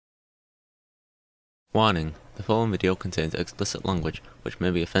Warning: the following video contains explicit language which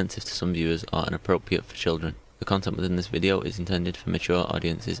may be offensive to some viewers or inappropriate for children. The content within this video is intended for mature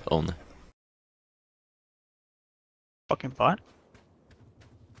audiences only. Fucking bot?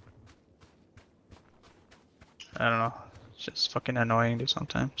 I don't know. It's just fucking annoying to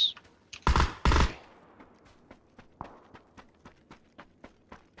sometimes.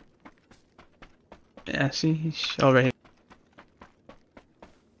 Yeah, see, he's already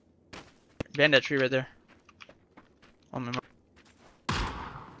behind that tree right there. Oh my.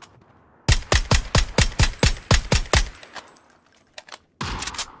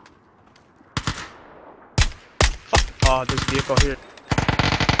 Fuck. Oh, this vehicle here.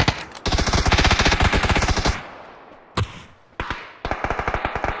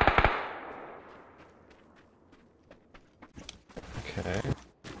 Okay.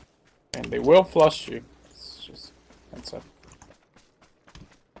 And they will flush you. It's just heads up.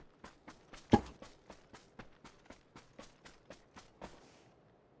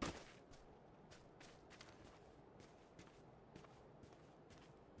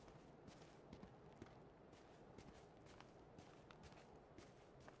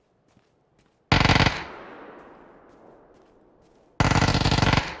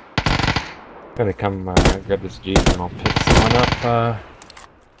 Gotta come grab this Jeep and I'll pick someone up,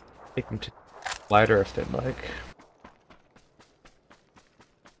 take them to the glider if they'd like.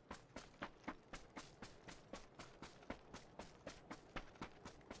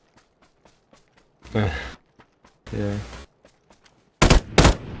 Yeah.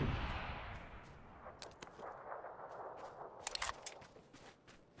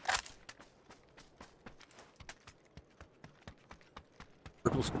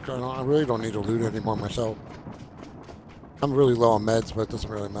 I really don't need to loot anymore myself. I'm really low on meds, but it doesn't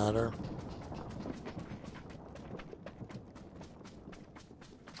really matter.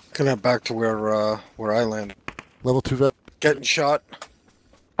 Gonna head back to where I landed. Level 2 vet. Getting shot.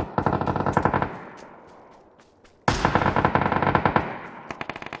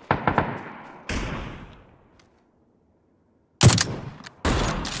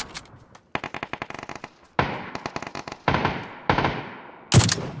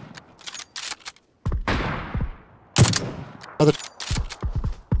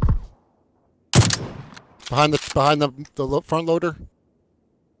 Behind the front loader.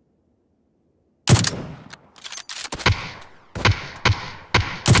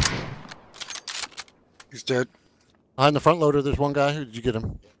 He's dead. Behind the front loader, there's one guy. Who did you get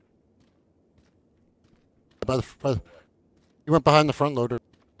him? He went behind the front loader.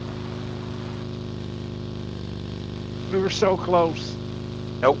 We were so close.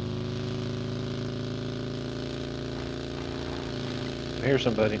 Nope. I hear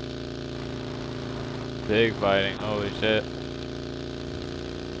somebody. Big fighting, holy shit.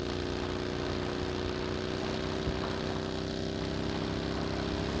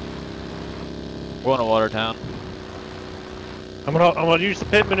 Going to Watertown. I'm gonna use the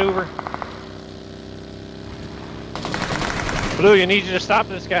pit maneuver. Blue, you need you to stop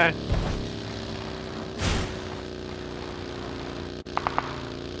this guy.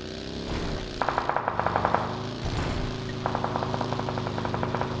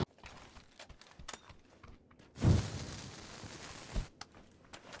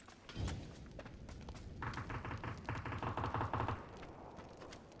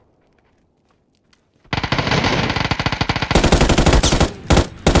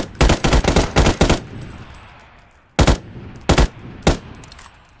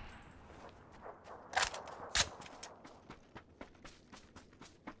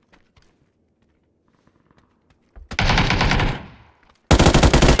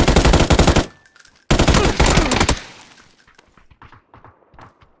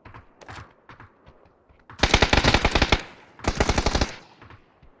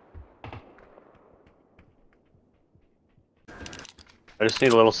 I just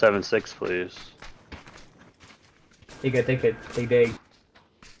need a little 7.6, please. You gotta take it. Take dig.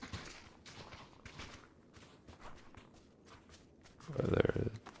 Oh, there it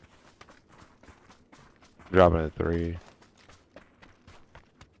is. Dropping at 3.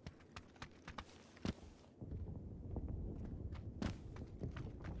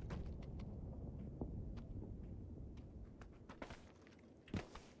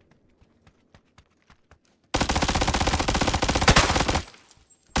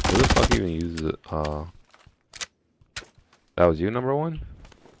 Who the fuck even uses it? That was you, number 1?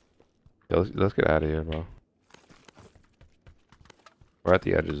 Yeah, let's get out of here, bro. We're at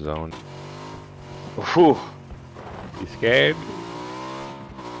the edge of the zone. Whew. You scared?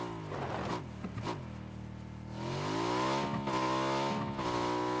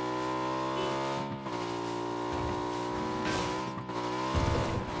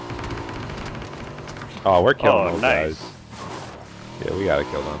 Oh, we're killing Oh, those nice. guys. Yeah, we gotta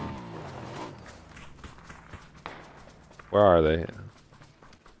kill them. Where are they?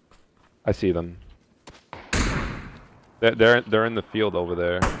 I see them. They're in the field over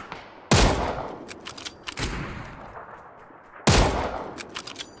there.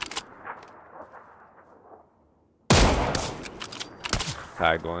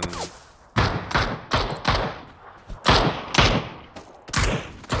 Tag one.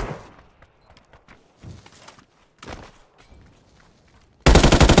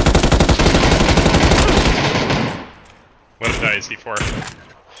 One die C4.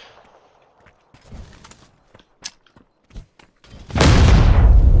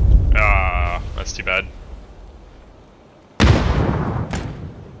 Ah, that's too bad.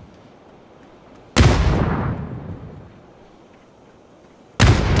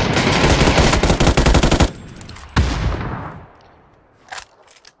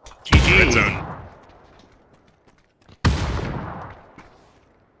 Red GG. zone.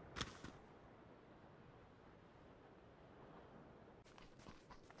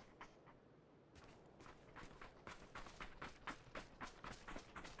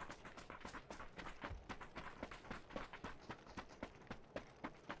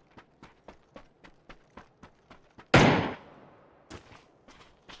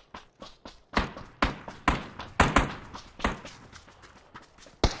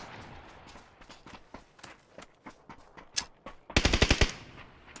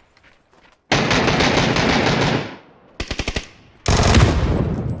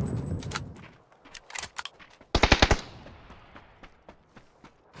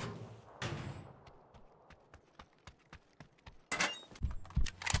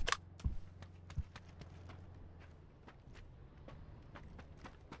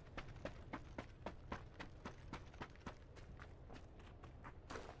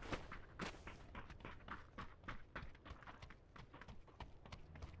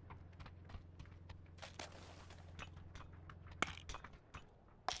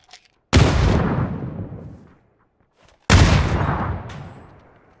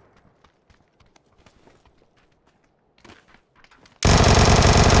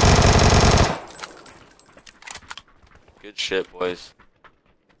 Good shit, boys.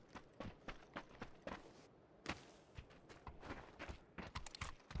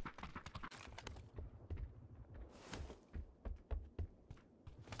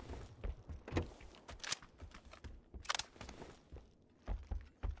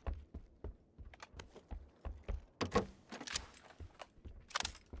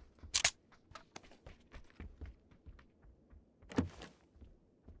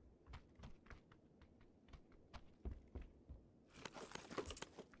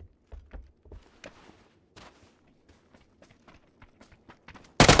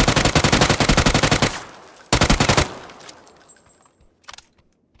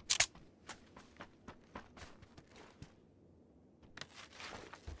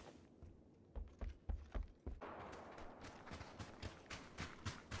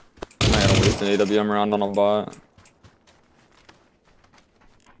 I'm not gonna waste an AWM round on a bot.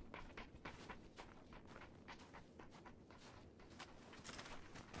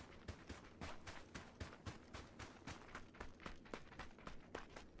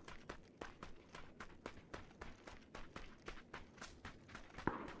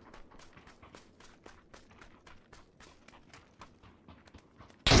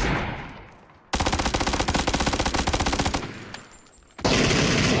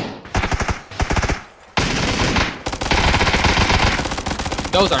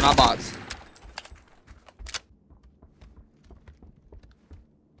 Those are not bots.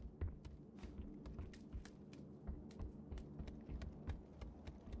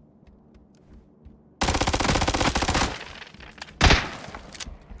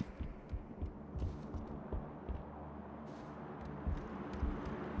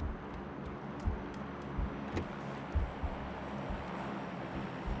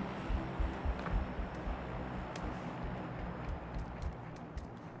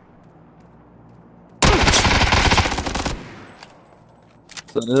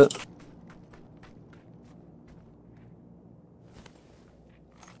 Is that it?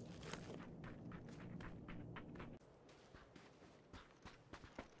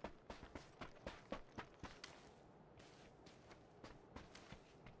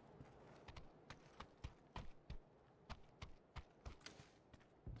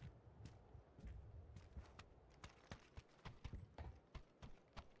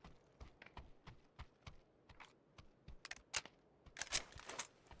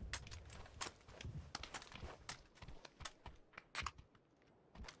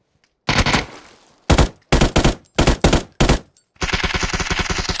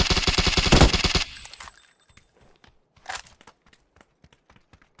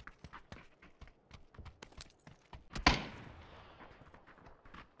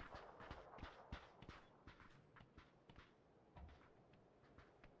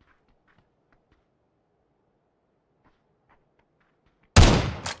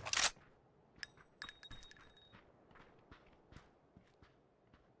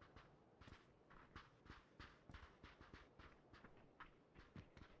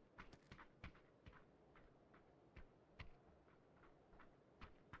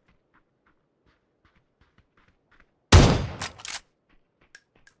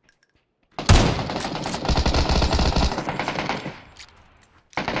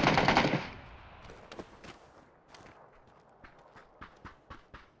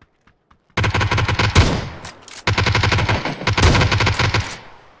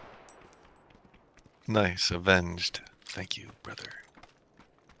 Nice, avenged. Thank you, brother.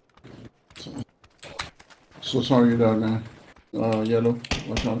 So sorry that man. Yellow,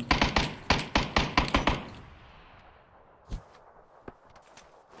 watch out.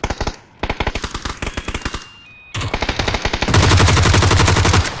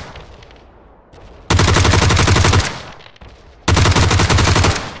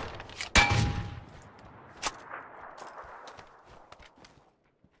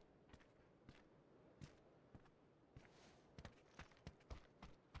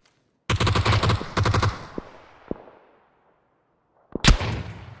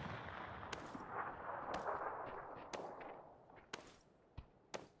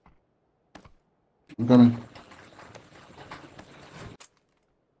 I'm coming.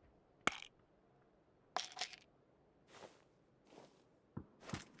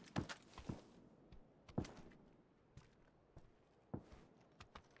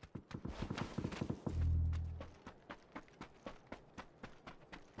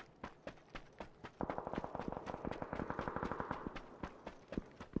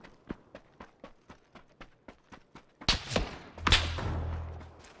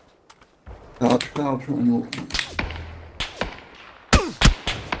 Couch, and move.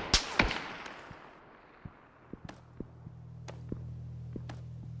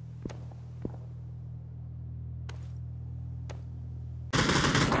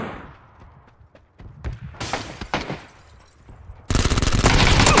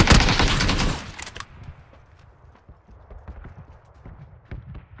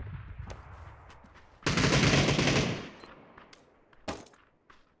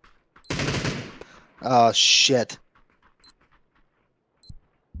 Oh shit.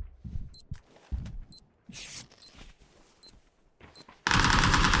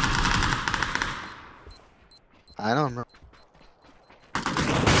 I don't know.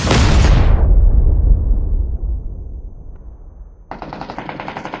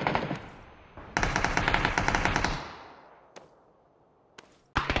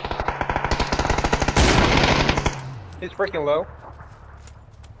 He's freaking low.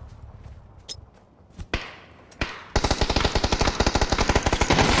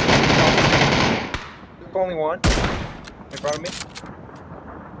 There's only one in front of me.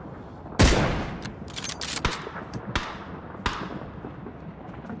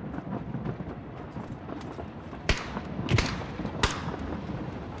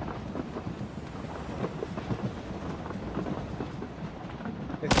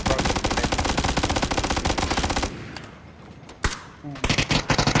 It's in front of me.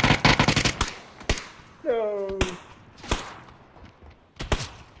 No.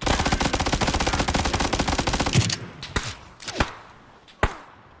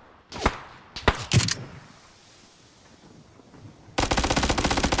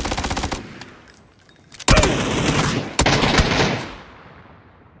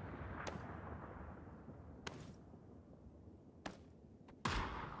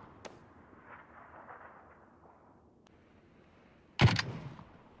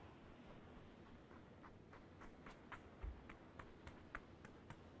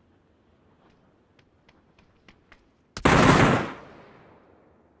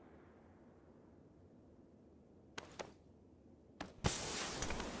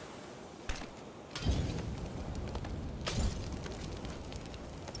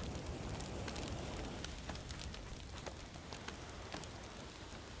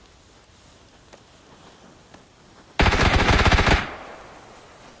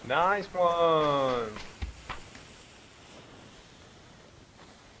 Nice one.